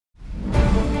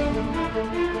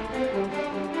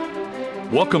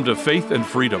Welcome to Faith and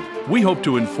Freedom. We hope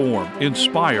to inform,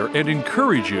 inspire, and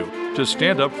encourage you to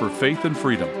stand up for faith and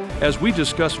freedom as we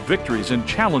discuss victories and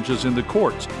challenges in the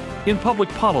courts, in public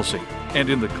policy, and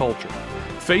in the culture.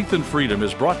 Faith and Freedom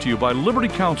is brought to you by Liberty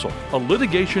Counsel, a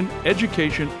litigation,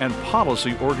 education, and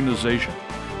policy organization.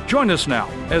 Join us now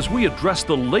as we address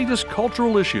the latest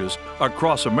cultural issues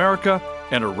across America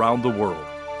and around the world.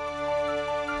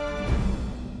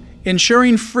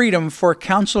 Ensuring freedom for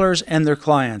counselors and their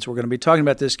clients. We're going to be talking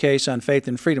about this case on Faith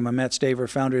and Freedom. I'm Matt Staver,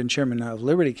 founder and chairman of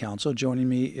Liberty Counsel. Joining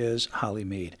me is Holly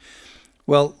Mead.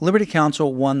 Well, Liberty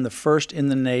Counsel won the first in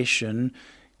the nation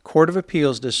Court of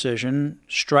Appeals decision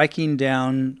striking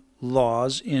down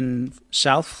laws in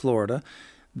South Florida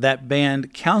that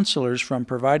banned counselors from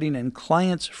providing and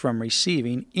clients from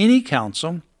receiving any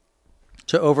counsel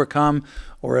to overcome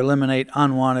or eliminate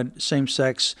unwanted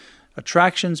same-sex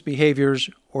attractions, behaviors,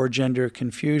 or gender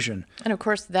confusion. And of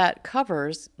course, that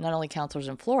covers not only counselors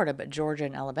in Florida, but Georgia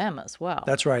and Alabama as well.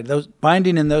 That's right. Those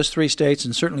binding in those three states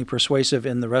and certainly persuasive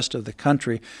in the rest of the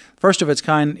country. First of its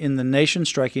kind in the nation,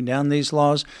 striking down these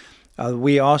laws.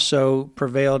 We also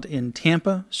prevailed in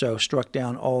Tampa, so struck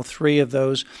down all three of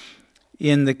those.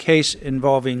 In the case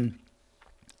involving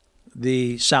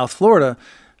the South Florida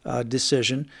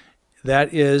decision,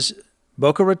 that is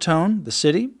Boca Raton, the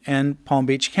city, and Palm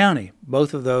Beach County.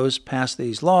 Both of those passed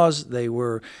these laws. They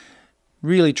were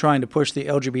really trying to push the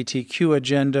LGBTQ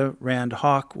agenda. Rand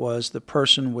Hawk was the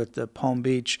person with the Palm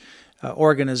Beach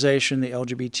organization, the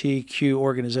LGBTQ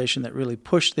organization that really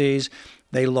pushed these.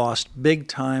 They lost big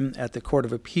time at the Court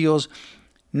of Appeals.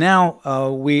 Now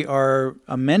we are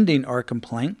amending our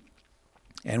complaint,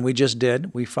 and we just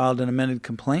did. We filed an amended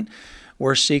complaint.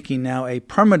 We're seeking now a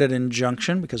permanent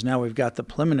injunction because now we've got the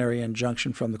preliminary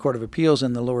injunction from the Court of Appeals,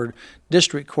 and the lower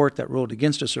district court that ruled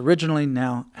against us originally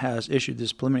now has issued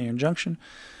this preliminary injunction.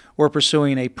 We're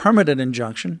pursuing a permanent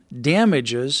injunction,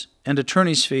 damages, and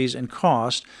attorney's fees and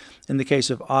costs in the case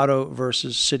of Otto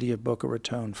versus City of Boca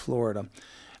Raton, Florida.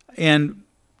 And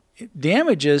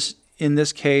damages in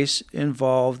this case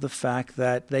involve the fact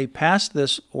that they passed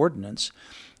this ordinance,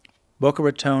 Boca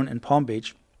Raton and Palm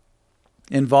Beach,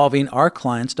 involving our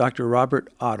clients, Dr.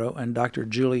 Robert Otto and Dr.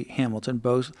 Julie Hamilton,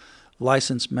 both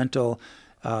licensed mental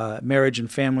marriage and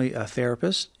family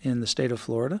therapists in the state of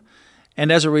Florida.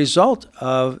 And as a result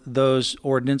of those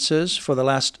ordinances for the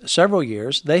last several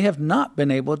years, they have not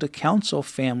been able to counsel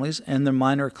families and their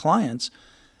minor clients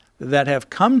that have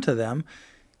come to them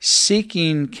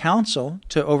seeking counsel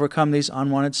to overcome these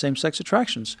unwanted same-sex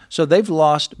attractions. So they've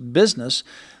lost business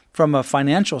from a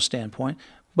financial standpoint.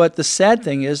 But the sad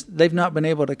thing is they've not been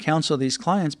able to counsel these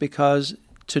clients because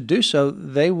to do so,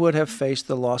 they would have faced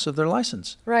the loss of their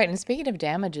license. Right. And speaking of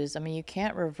damages, I mean, you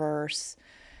can't reverse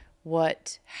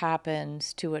what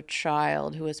happens to a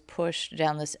child who is pushed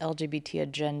down this LGBT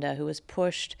agenda, who is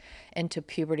pushed into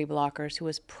puberty blockers, who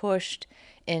is pushed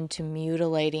into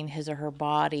mutilating his or her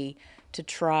body to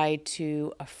try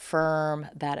to affirm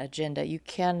that agenda. You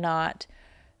cannot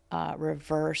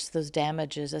reverse those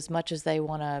damages as much as they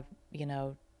want to,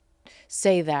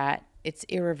 say that. It's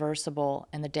irreversible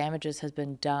and the damages has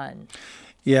been done.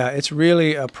 Yeah, it's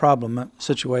really a problem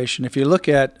situation. If you look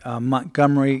at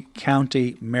Montgomery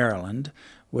County, Maryland,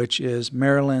 which is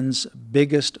Maryland's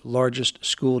largest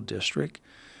school district,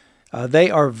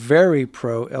 they are very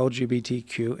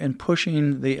pro-LGBTQ and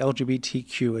pushing the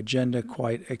LGBTQ agenda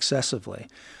quite excessively.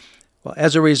 Well,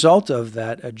 as a result of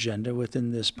that agenda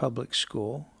within this public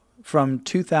school, from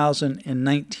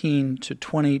 2019 to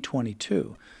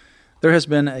 2022, there has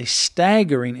been a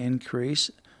staggering increase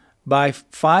by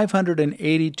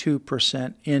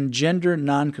 582% in gender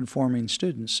nonconforming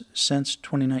students since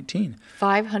 2019.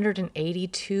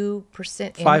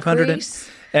 582% increase?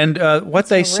 And what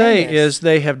they say is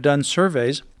they have done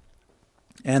surveys,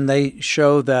 and they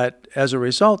show that as a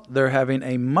result, they're having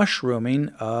a mushrooming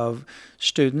of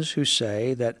students who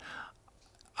say that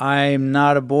I'm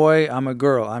not a boy, I'm a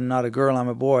girl. I'm not a girl, I'm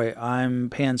a boy. I'm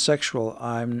pansexual.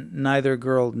 I'm neither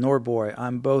girl nor boy.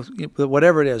 I'm both,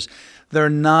 whatever it is. They're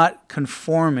not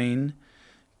conforming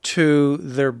to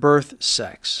their birth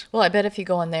sex. Well, I bet if you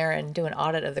go in there and do an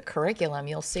audit of the curriculum,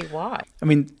 you'll see why. I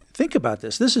mean, think about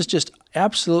this. This is just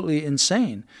absolutely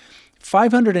insane.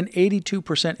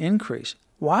 582% increase.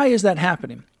 Why is that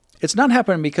happening? It's not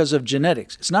happening because of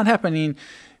genetics. It's not happening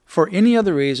for any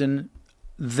other reason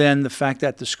than the fact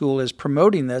that the school is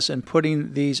promoting this and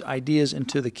putting these ideas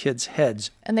into the kids' heads.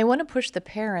 And they want to push the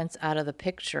parents out of the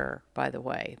picture, by the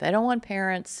way. They don't want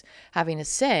parents having a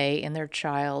say in their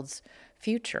child's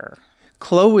future.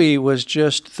 Chloe was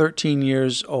just 13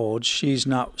 years old. She's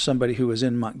not somebody who was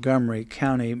in Montgomery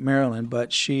County, Maryland,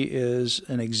 but she is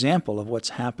an example of what's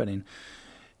happening.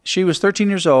 She was 13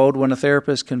 years old when a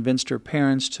therapist convinced her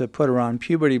parents to put her on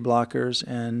puberty blockers,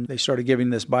 and they started giving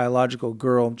this biological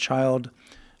girl child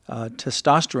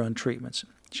testosterone treatments.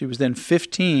 She was then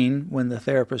 15 when the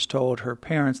therapist told her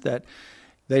parents that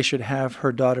they should have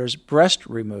her daughter's breast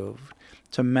removed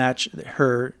to match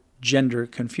her gender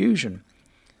confusion.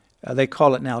 They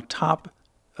call it now top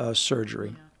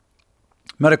surgery. Yeah.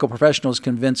 Medical professionals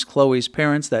convinced Chloe's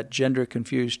parents that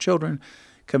gender-confused children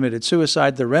committed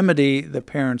suicide. The remedy, the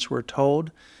parents were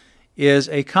told, is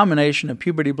a combination of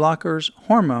puberty blockers,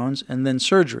 hormones, and then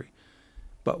surgery.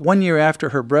 But 1 year after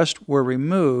her breasts were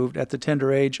removed, at the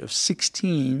tender age of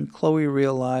 16, Chloe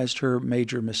realized her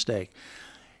major mistake.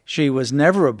 She was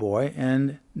never a boy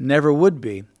and never would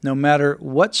be, no matter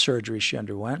what surgery she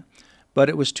underwent. But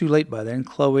it was too late by then.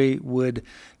 Chloe would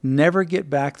never get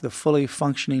back the fully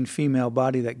functioning female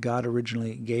body that God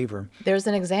originally gave her. There's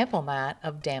an example, Matt,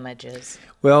 of damages.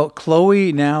 Well,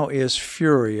 Chloe now is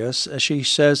furious. She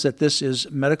says that this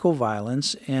is medical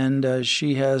violence, and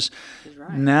she has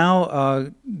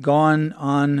now gone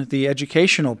on the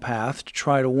educational path to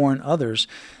try to warn others.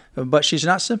 But she's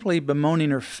not simply bemoaning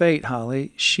her fate,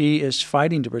 Holly. She is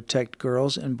fighting to protect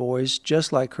girls and boys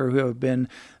just like her who have been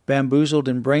bamboozled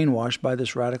and brainwashed by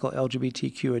this radical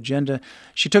LGBTQ agenda.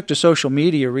 She took to social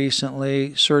media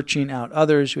recently, searching out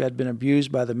others who had been abused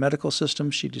by the medical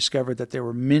system. She discovered that there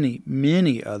were many,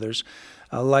 many others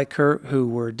like her who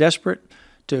were desperate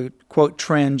to, quote,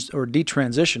 trans or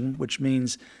detransition, which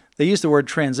means they use the word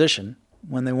transition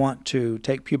when they want to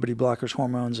take puberty blockers,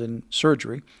 hormones, and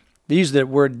surgery. They use the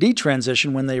word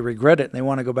detransition when they regret it and they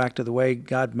want to go back to the way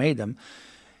God made them.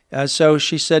 So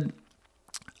she said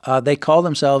they call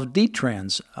themselves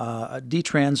DTrans, a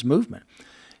DTrans movement.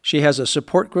 She has a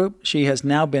support group. She has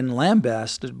now been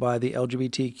lambasted by the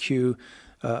LGBTQ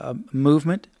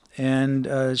movement,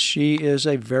 and she is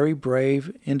a very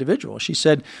brave individual. She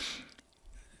said,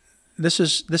 this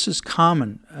is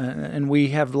common, and we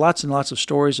have lots and lots of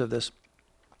stories of this.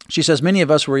 She says, many of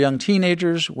us were young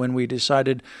teenagers when we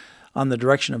decided on the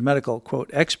direction of medical, quote,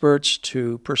 experts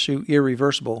to pursue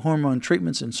irreversible hormone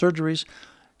treatments and surgeries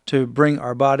to bring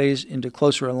our bodies into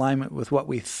closer alignment with what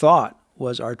we thought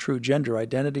was our true gender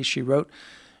identity, she wrote.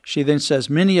 She then says,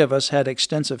 many of us had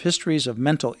extensive histories of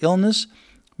mental illness.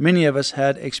 Many of us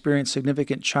had experienced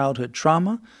significant childhood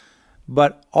trauma.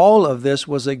 But all of this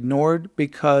was ignored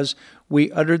because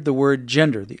we uttered the word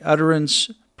gender. The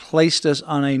utterance placed us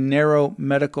on a narrow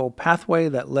medical pathway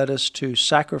that led us to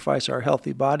sacrifice our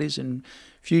healthy bodies and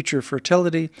future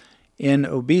fertility in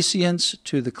obeisance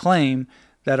to the claim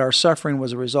that our suffering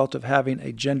was a result of having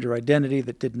a gender identity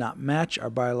that did not match our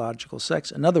biological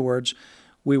sex. In other words,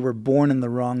 we were born in the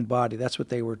wrong body. That's what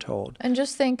they were told. And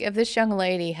just think if this young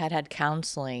lady had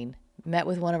counseling, met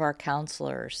with one of our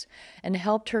counselors, and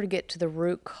helped her to get to the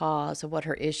root cause of what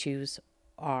her issues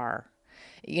are.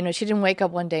 You know, she didn't wake up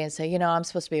one day and say, you know, I'm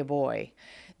supposed to be a boy.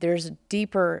 There's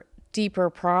deeper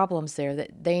problems there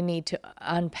that they need to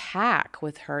unpack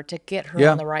with her to get her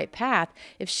on the right path.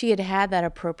 If she had had that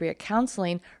appropriate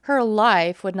counseling, her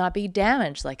life would not be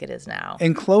damaged like it is now.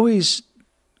 And Chloe's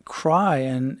cry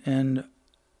and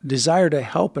desire to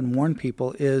help and warn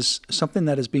people is something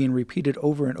that is being repeated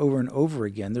over and over and over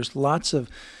again. There's lots of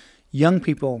young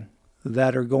people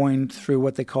that are going through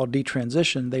what they call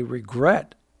detransition. They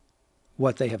regret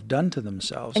what they have done to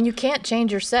themselves. And you can't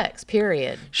change your sex,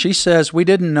 period. She says, we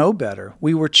didn't know better.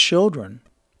 We were children,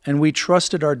 and we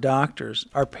trusted our doctors.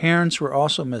 Our parents were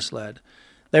also misled.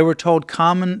 They were told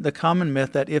the common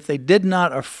myth that if they did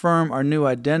not affirm our new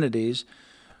identities,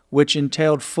 which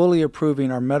entailed fully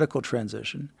approving our medical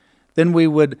transition, then we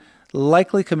would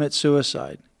likely commit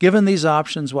suicide. Given these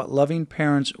options, what loving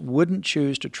parents wouldn't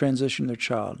choose to transition their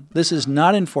child? This is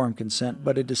not informed consent,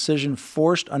 but a decision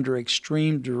forced under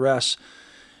extreme duress.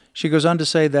 She goes on to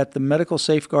say that the medical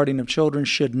safeguarding of children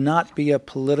should not be a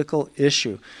political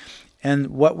issue.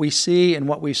 And what we see and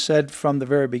what we said from the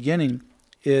very beginning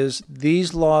is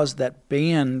these laws that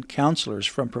ban counselors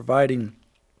from providing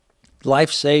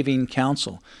life-saving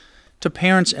counsel to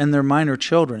parents and their minor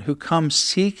children who come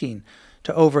seeking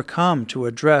to overcome, to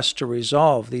address, to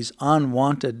resolve these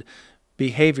unwanted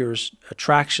behaviors,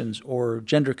 attractions, or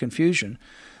gender confusion,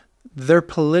 they're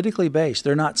politically based.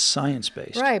 They're not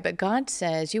science-based. Right, but God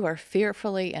says you are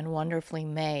fearfully and wonderfully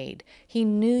made. He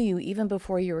knew you even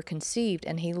before you were conceived,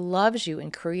 and He loves you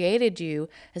and created you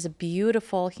as a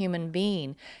beautiful human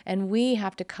being. And we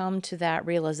have to come to that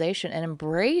realization and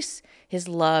embrace His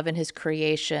love and His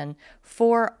creation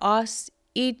for us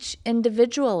each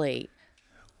individually.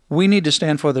 We need to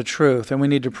stand for the truth, and we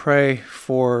need to pray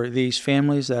for these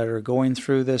families that are going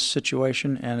through this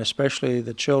situation, and especially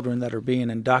the children that are being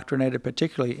indoctrinated,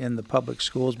 particularly in the public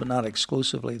schools, but not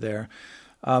exclusively there,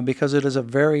 because it is a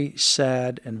very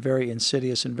sad and very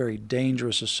insidious and very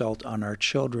dangerous assault on our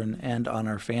children and on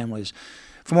our families.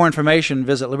 For more information,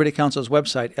 visit Liberty Counsel's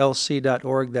website,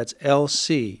 lc.org. That's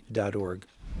lc.org.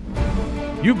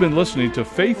 You've been listening to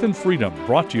Faith and Freedom,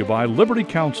 brought to you by Liberty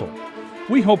Counsel.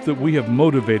 We hope that we have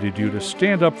motivated you to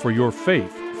stand up for your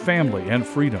faith, family, and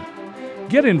freedom.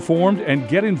 Get informed and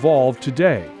get involved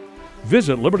today.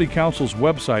 Visit Liberty Counsel's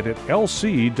website at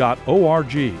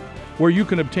lc.org, where you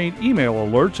can obtain email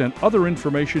alerts and other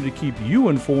information to keep you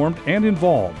informed and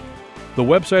involved. The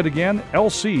website again,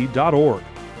 lc.org.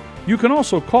 You can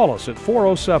also call us at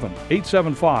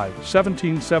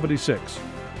 407-875-1776.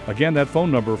 Again, that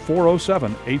phone number,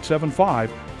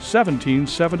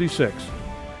 407-875-1776.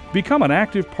 Become an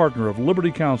active partner of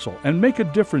Liberty Counsel and make a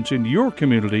difference in your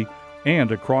community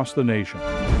and across the nation.